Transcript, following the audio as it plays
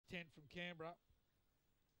10 from Canberra.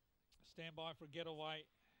 Stand by for a getaway.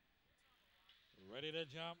 Ready to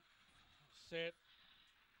jump. Set.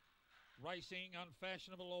 Racing,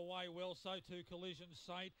 Unfashionable away well, so too Collision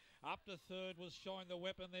Saint. Up to third was Shine the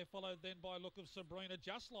Weapon there, followed then by Look of Sabrina.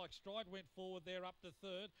 Just Like Stride went forward there up to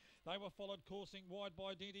third. They were followed coursing wide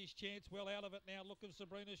by Dinty's Chance. Well out of it now, Look of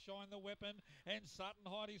Sabrina, Shine the Weapon, and Sutton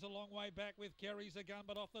Heidi's a long way back with Kerry's a gun,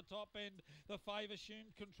 but off the top end, the Fave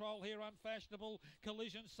assumed control here. Unfashionable,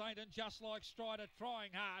 Collision Saint, and Just Like Stride are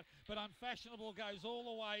trying hard, but Unfashionable goes all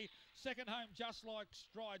the way. Second home, Just Like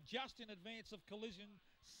Stride, just in advance of Collision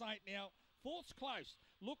Saint now. Fourth's close,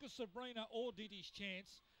 Look of Sabrina or Dinty's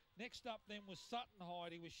Chance. Next up then was Sutton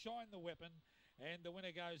Heidi with Shine the Weapon, and the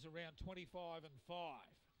winner goes around 25 and 5.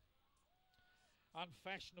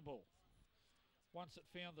 Unfashionable, once it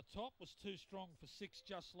found the top, was too strong for 6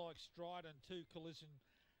 Just Like Stride, and 2 Collision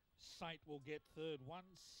Saint will get third. 1,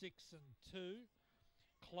 6 and 2.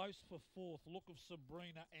 Close for fourth, Look of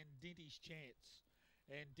Sabrina and Dinty's Chance.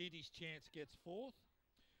 And Dinty's Chance gets fourth.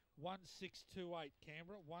 1628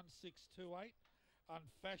 Canberra, 1628.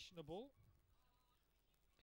 Unfashionable